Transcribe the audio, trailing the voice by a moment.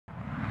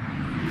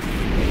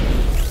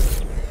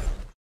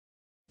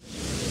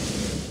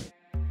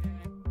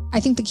I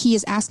think the key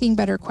is asking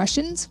better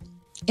questions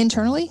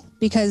internally,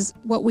 because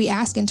what we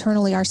ask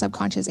internally, our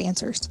subconscious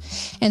answers.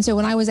 And so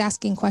when I was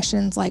asking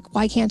questions like,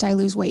 why can't I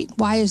lose weight?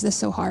 Why is this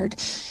so hard?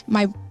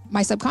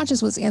 My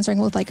subconscious was answering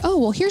with like, oh,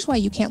 well, here's why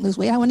you can't lose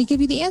weight. I want to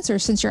give you the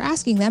answers. Since you're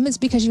asking them, it's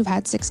because you've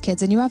had 6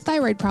 kids and you have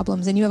thyroid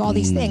problems and you have all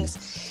these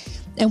things.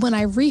 And when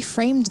I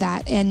reframed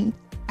that and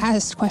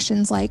asked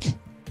questions like,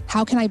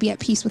 how can I be at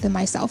peace within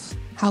myself?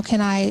 How can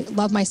I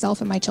love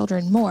myself and my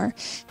children more?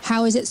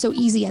 How is it so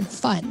easy and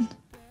fun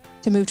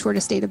to move toward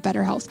a state of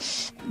better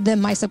health? Then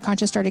my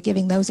subconscious started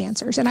giving those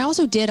answers. And I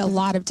also did a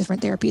lot of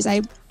different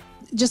therapies.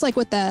 Just like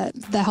with the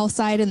health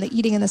side and the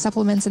eating and the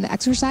supplements and the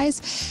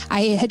exercise,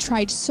 I had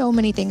tried so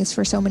many things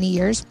for so many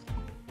years,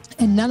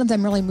 and none of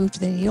them really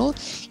moved the needle,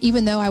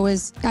 even though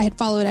I had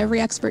followed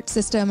every expert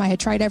system. I had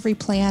tried every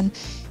plan.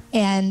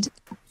 And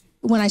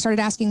when I started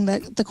asking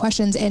the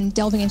questions and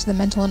delving into the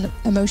mental and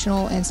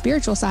emotional and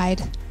spiritual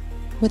side,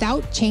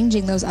 without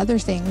changing those other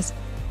things,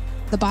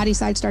 the body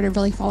side started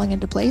really falling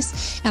into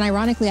place. And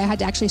ironically, I had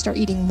to actually start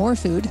eating more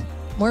food,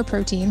 more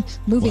protein,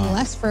 moving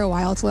less for a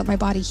while to let my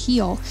body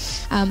heal.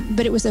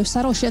 But it was those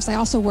subtle shifts. I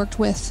also worked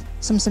with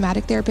some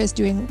somatic therapists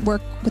doing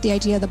work with the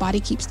idea the body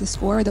keeps the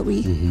score, that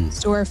we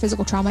store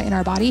physical trauma in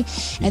our body.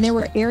 And there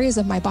were areas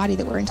of my body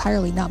that were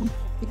entirely numb.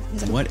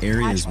 What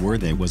areas were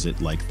they? Was it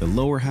like the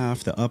lower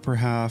half, the upper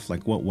half?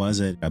 Like what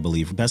was it? I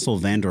believe Bessel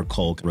van der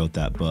Kolk wrote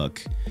that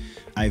book.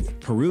 I've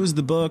perused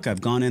the book.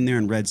 I've gone in there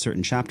and read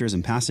certain chapters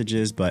and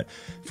passages, but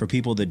for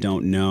people that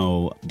don't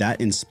know, that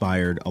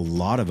inspired a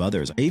lot of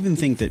others. I even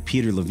think that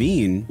Peter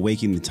Levine,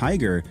 Waking the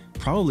Tiger,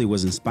 probably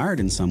was inspired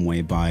in some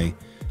way by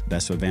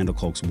Bessel van der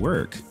Kolk's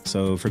work.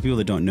 So for people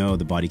that don't know,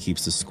 The Body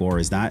Keeps the Score,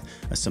 is that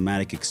a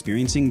somatic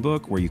experiencing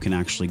book where you can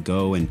actually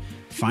go and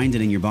find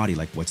it in your body?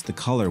 Like what's the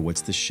color?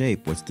 What's the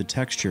shape? What's the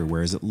texture?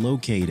 Where is it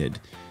located?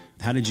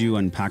 How did you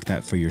unpack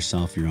that for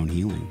yourself, your own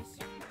healing?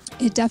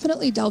 It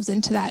definitely delves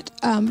into that.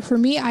 For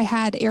me, I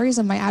had areas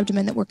of my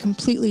abdomen that were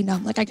completely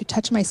numb. Like I could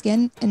touch my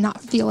skin and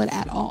not feel it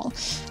at all.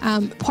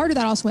 Part of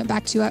that also went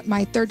back to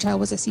my third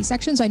child was a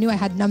C-section, so I knew I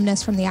had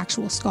numbness from the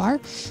actual scar,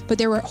 but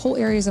there were whole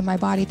areas of my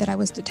body that I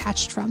was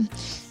detached from.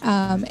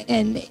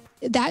 And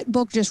that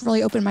book just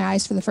really opened my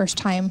eyes for the first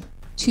time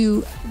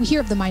to hear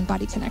of the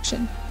mind-body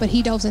connection, but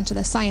he delves into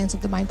the science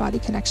of the mind-body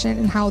connection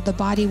and how the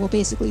body will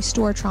basically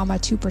store trauma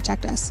to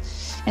protect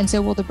us. And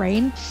so will the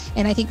brain.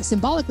 And I think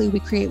symbolically we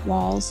create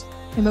walls,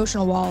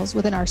 emotional walls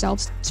within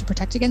ourselves to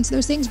protect against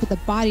those things, but the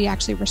body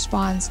actually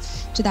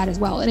responds to that as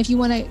well. And if you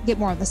want to get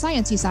more on the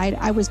sciencey side,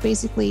 I was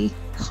basically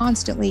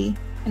constantly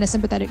in a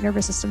sympathetic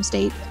nervous system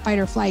state, fight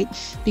or flight,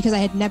 because I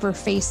had never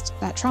faced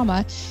that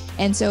trauma.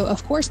 And so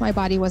of course my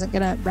body wasn't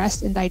going to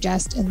rest and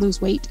digest and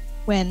lose weight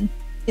when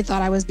it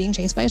thought I was being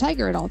chased by a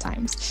tiger at all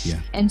times.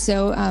 Yeah. And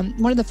so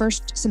one of the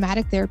first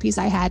somatic therapies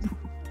I had,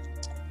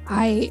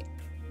 I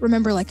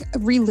remember like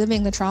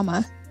reliving the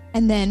trauma.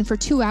 And then for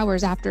 2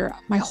 hours after,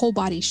 my whole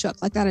body shook,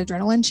 like that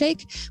adrenaline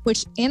shake,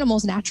 which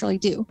animals naturally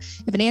do.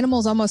 If an animal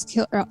is almost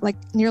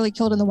nearly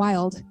killed in the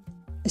wild,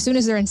 as soon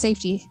as they're in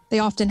safety, they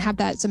often have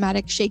that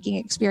somatic shaking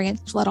experience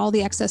to let all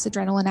the excess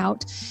adrenaline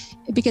out.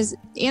 Because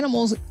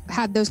animals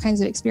have those kinds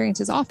of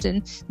experiences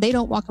often. They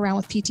don't walk around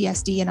with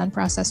PTSD and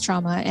unprocessed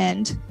trauma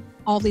and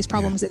all these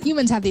problems that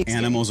humans have the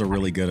experience. Animals are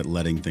really good at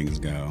letting things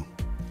go.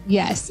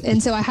 Yes.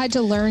 And so I had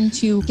to learn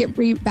to get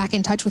back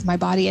in touch with my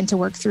body and to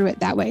work through it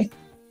that way.